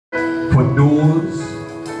for those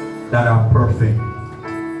that are perfect,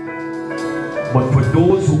 but for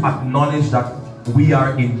those who acknowledge that we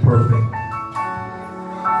are imperfect.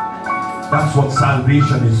 That's what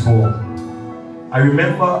salvation is for. I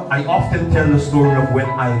remember I often tell the story of when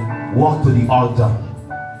I walked to the altar.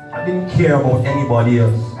 I didn't care about anybody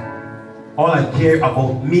else. All I cared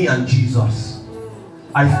about me and Jesus.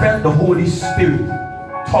 I felt the Holy Spirit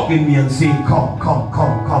tugging me and saying, come, come,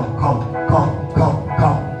 come, come, come, come, come,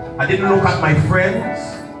 come. I didn't look at my friends,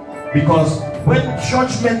 because when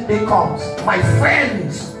judgment day comes, my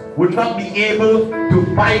friends will not be able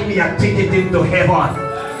to buy me a ticket into heaven.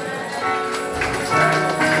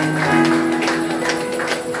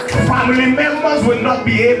 Family members will not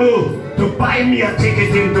be able to buy me a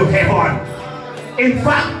ticket into heaven. In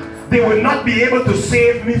fact, they will not be able to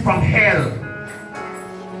save me from hell.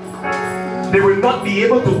 They will not be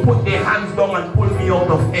able to put their hands down and pull me out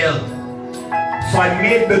of hell. So I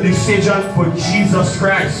made the decision for Jesus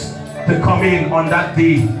Christ to come in on that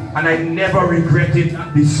day, and I never regretted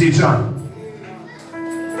that decision.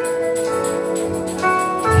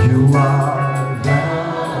 You are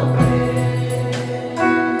Yahweh.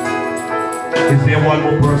 Is there one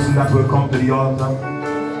more person that will come to the altar?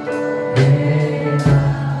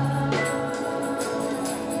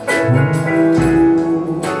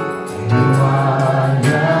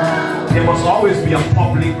 There must always be a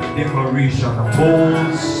public declaration, a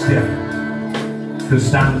bold step to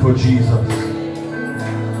stand for Jesus.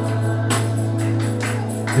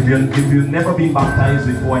 If you've never been baptized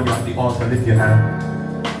before and you're at the altar, lift your hand.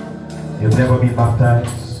 You've never been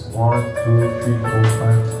baptized. 1, 2, 3, 4,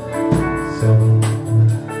 5, 7.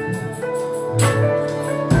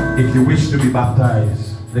 If you wish to be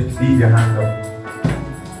baptized, let's leave your hand up.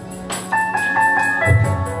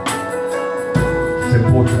 Okay. It's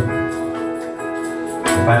important.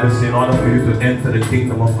 The Bible says in order for you to enter the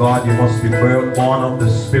kingdom of God, you must be born of the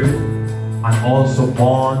Spirit and also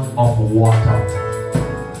born of water.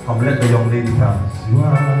 Come, let the young lady pass. You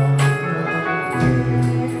are.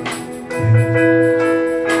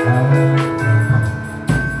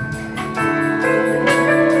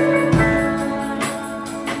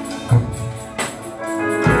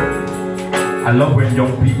 I love when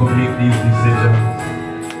young people make these decisions.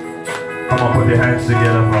 Come on, put your hands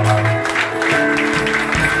together for her.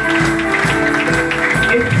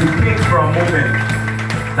 If you think for a moment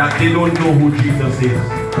that they don't know who Jesus is,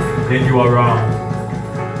 then you are wrong.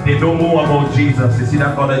 They know more about Jesus. You see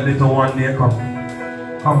that other little one there? Come.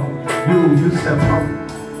 Come. You step come.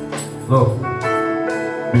 Look.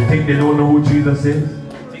 You think they don't know who Jesus is?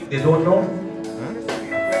 You think they don't know?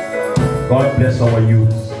 God bless our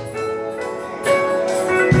youth.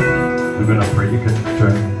 We're going to pray. You can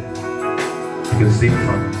turn. You can sing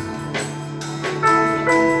from it.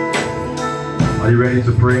 Are you ready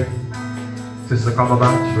to pray? Sister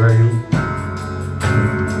Cumberbatch, where are you?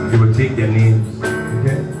 You will take their names.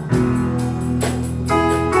 Okay?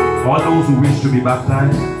 All those who wish to be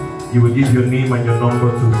baptized, you will give your name and your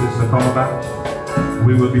number to Sister Cumberbatch.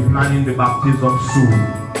 We will be planning the baptism soon.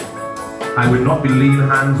 I will not be laying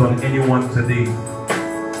hands on anyone today.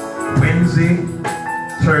 Wednesday,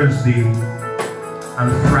 Thursday,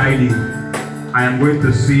 and Friday, I am going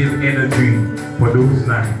to save energy for those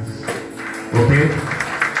nights. Okay?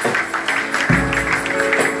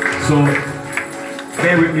 So,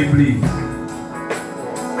 bear with me please.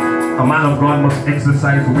 A man of God must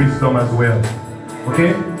exercise wisdom as well.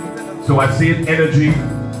 Okay? So I save energy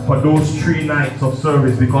for those 3 nights of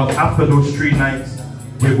service, because after those 3 nights,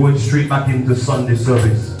 we're going straight back into Sunday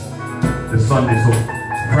service. The Sunday. So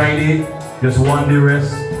Friday, just 1 day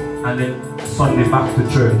rest, and then Sunday back to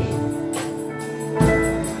church.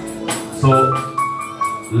 So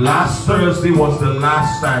last Thursday was the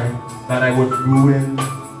last time that I would ruin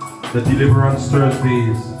the Deliverance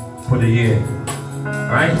Thursdays for the year.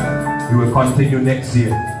 Alright? We will continue next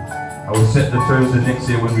year. I will set the Thursday next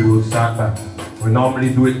year when we will start back. We normally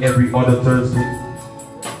do it every other Thursday,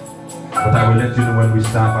 but I will let you know when we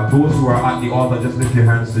start back. Those who are at the altar, just lift your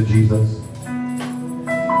hands to Jesus.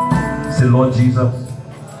 Say, Lord Jesus,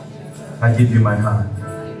 I give you my heart.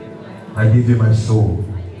 I give you my soul.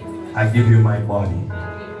 I give you my body.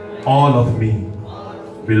 All of me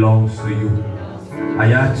belongs to you.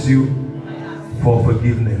 I ask you for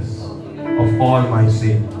forgiveness of all my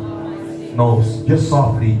sin. No, just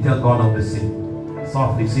softly tell God of the sin.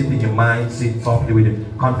 Softly, sit in your mind, sit softly with it.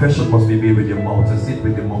 Confession must be made with your mouth. So sit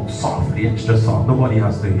with your mouth softly, extra soft. Nobody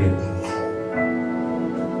has to hear.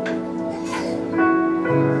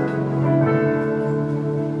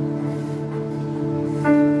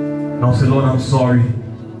 Now say, Lord, I'm sorry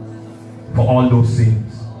for all those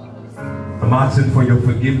sins. I'm I'm asking for your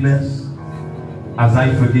forgiveness as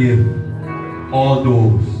I forgive all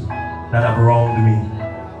those that have wronged me.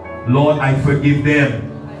 Lord, I forgive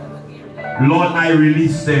them. Lord, I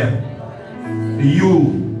release them.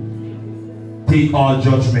 You take all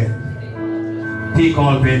judgment. Take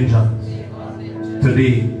all vengeance.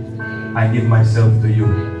 Today, I give myself to you.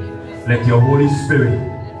 Let your Holy Spirit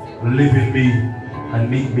live in me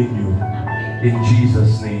and make me new. In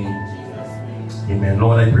Jesus' name, amen.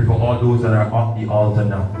 Lord, I pray for all those that are on the altar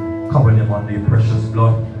now. Cover them under your precious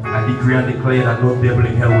blood. I decree and declare that no devil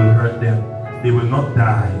in hell will hurt them. They will not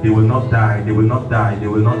die. They will not die. They will not die. They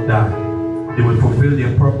will not die. They will fulfill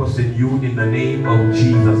their purpose in you in the name of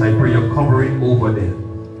Jesus. I pray your covering over them.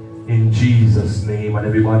 In Jesus' name. And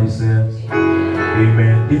everybody says,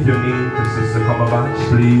 amen. Give your name to Sister Cumberbatch,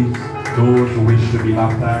 please. Those who wish to be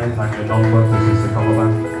baptized, and your number to Sister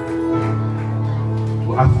Cumberbatch.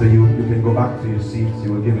 Well, after you can go back to your seats.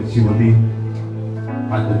 You will give it. She will be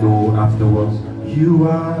at the door afterwards. You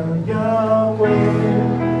are Yahweh.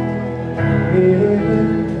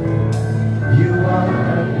 You are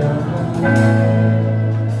Yahweh.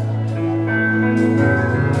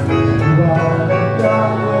 You are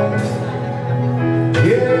Yahweh.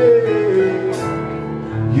 Yeah.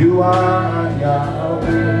 You are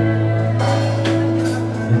Yahweh.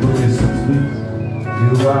 And look at some please.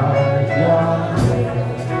 You are Yahweh.